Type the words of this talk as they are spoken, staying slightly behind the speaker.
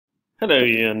Hello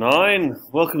Year 9,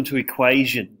 welcome to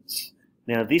Equations.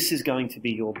 Now this is going to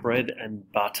be your bread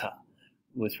and butter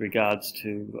with regards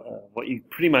to what you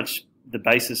pretty much the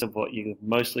basis of what you're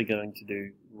mostly going to do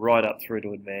right up through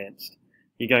to advanced.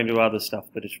 You're going to do other stuff,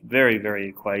 but it's very, very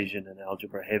equation and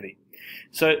algebra heavy.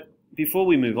 So before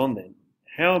we move on then,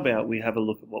 how about we have a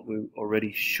look at what we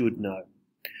already should know?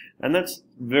 And that's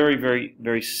very, very,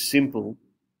 very simple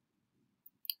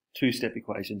two-step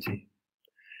equations here.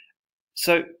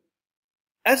 So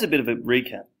as a bit of a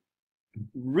recap,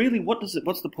 really what's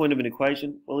the point of an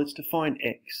equation? Well, it's to find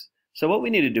x. So what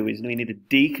we need to do is we need to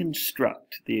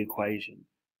deconstruct the equation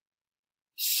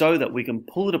so that we can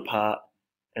pull it apart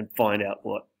and find out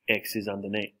what x is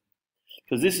underneath.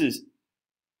 Because this is,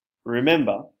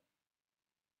 remember,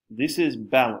 this is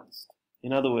balanced.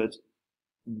 In other words,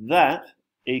 that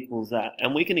equals that.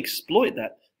 And we can exploit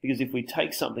that because if we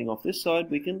take something off this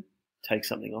side, we can take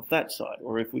something off that side.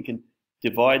 Or if we can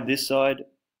divide this side,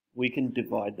 we can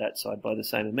divide that side by the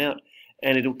same amount,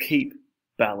 and it'll keep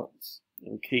balance.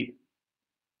 It'll keep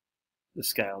the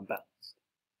scale balanced.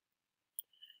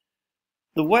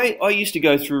 The way I used to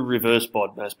go through reverse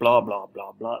BODMAS, blah, blah,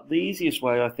 blah, blah, the easiest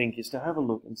way I think is to have a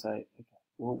look and say, okay,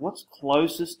 well, what's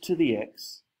closest to the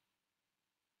x?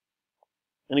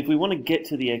 And if we want to get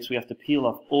to the x, we have to peel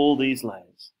off all these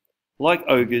layers. Like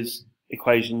ogres,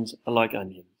 equations are like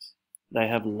onions. They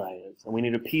have layers, and we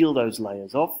need to peel those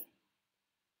layers off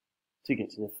to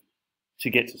get to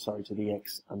the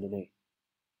x underneath.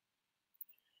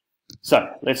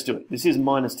 So let's do it. This is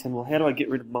minus 10. Well, how do I get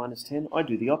rid of minus 10? I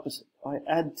do the opposite. I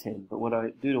add 10, but what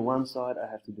I do to one side,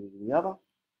 I have to do to the other.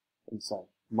 And so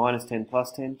minus 10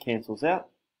 plus 10 cancels out.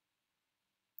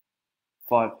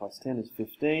 5 plus 10 is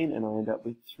 15, and I end up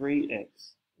with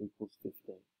 3x equals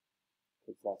 15.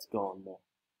 Because that's gone now.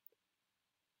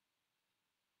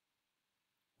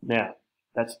 Now,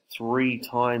 that's 3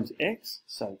 times x,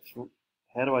 so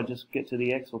how do I just get to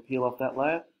the x or peel off that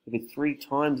layer? If it's 3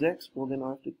 times x, well then I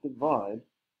have to divide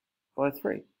by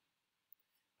 3.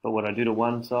 But what I do to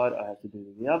one side, I have to do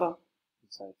to the other.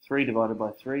 So 3 divided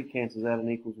by 3 cancels out and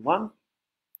equals 1,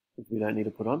 which we don't need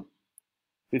to put on.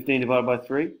 15 divided by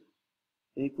 3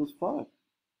 equals 5.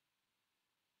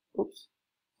 Oops.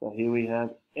 So here we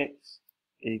have x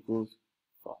equals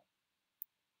 5.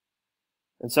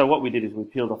 And so what we did is we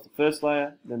peeled off the first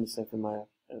layer, then the second layer,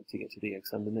 to get to the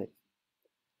x underneath.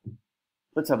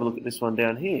 Let's have a look at this one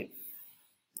down here,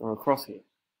 or across here.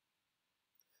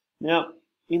 Now,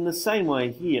 in the same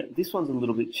way here, this one's a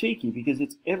little bit cheeky because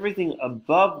it's everything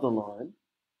above the line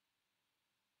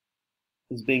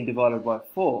is being divided by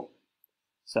 4.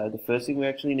 So the first thing we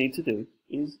actually need to do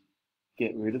is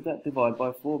get rid of that divide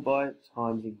by 4 by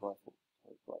timesing by 4.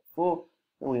 Times by 4,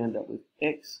 and we end up with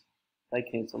x, they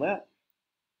cancel out.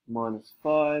 Minus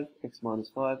 5, x minus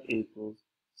 5 equals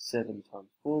 7 times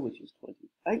 4, which is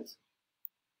 28.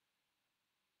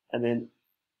 And then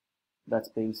that's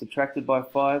being subtracted by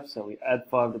 5, so we add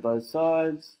 5 to both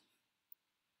sides.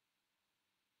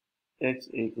 X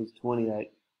equals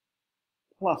 28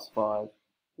 plus 5,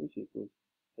 which equals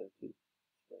 33.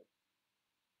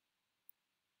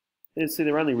 You see,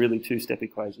 they're only really two-step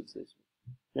equations, this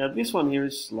one. Now this one here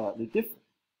is slightly different,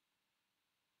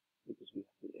 because we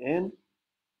have the n,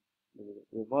 then we've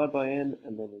got the divide by n,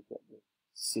 and then we've got the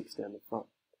 6 down the front.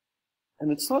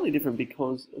 And it's slightly different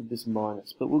because of this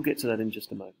minus, but we'll get to that in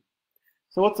just a moment.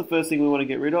 So what's the first thing we want to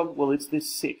get rid of? Well, it's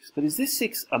this 6. But is this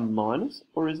 6 a minus,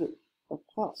 or is it a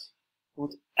plus? Well,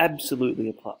 it's absolutely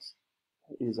a plus.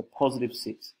 It is a positive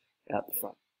 6 out the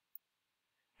front.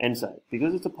 And so,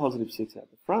 because it's a positive 6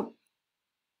 out the front,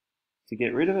 to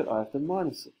get rid of it, I have to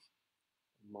minus 6.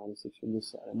 Minus 6 from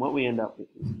this side. And what we end up with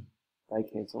is, they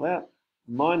cancel out.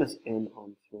 Minus n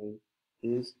on 3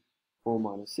 is 4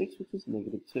 minus 6, which is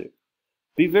negative 2.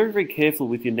 Be very, very careful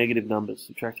with your negative numbers,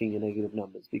 subtracting your negative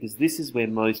numbers, because this is where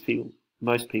most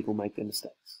people make their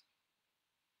mistakes.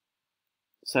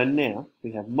 So now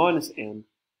we have minus n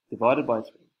divided by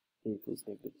 3 equals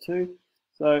negative 2.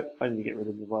 So I need to get rid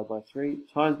of divide by 3,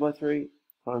 times by 3,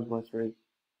 times by 3, and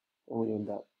we end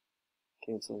up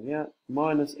cancelling out.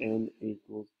 Minus n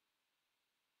equals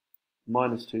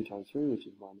minus 2 times 3, which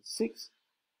is minus 6.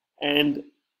 And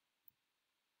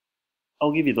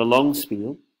I'll give you the long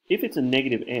spiel. If it's a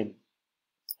negative n,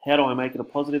 how do I make it a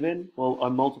positive n? Well, I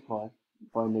multiply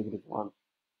by negative 1.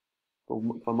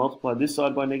 If I multiply this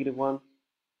side by negative 1,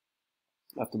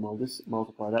 I have to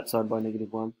multiply that side by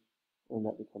negative 1, and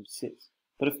that becomes 6.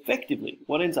 But effectively,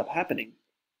 what ends up happening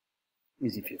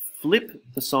is if you flip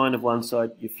the sign of one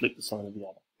side, you flip the sign of the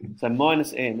other. So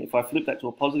minus n, if I flip that to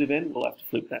a positive n, we'll have to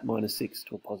flip that minus 6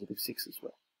 to a positive 6 as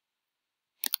well.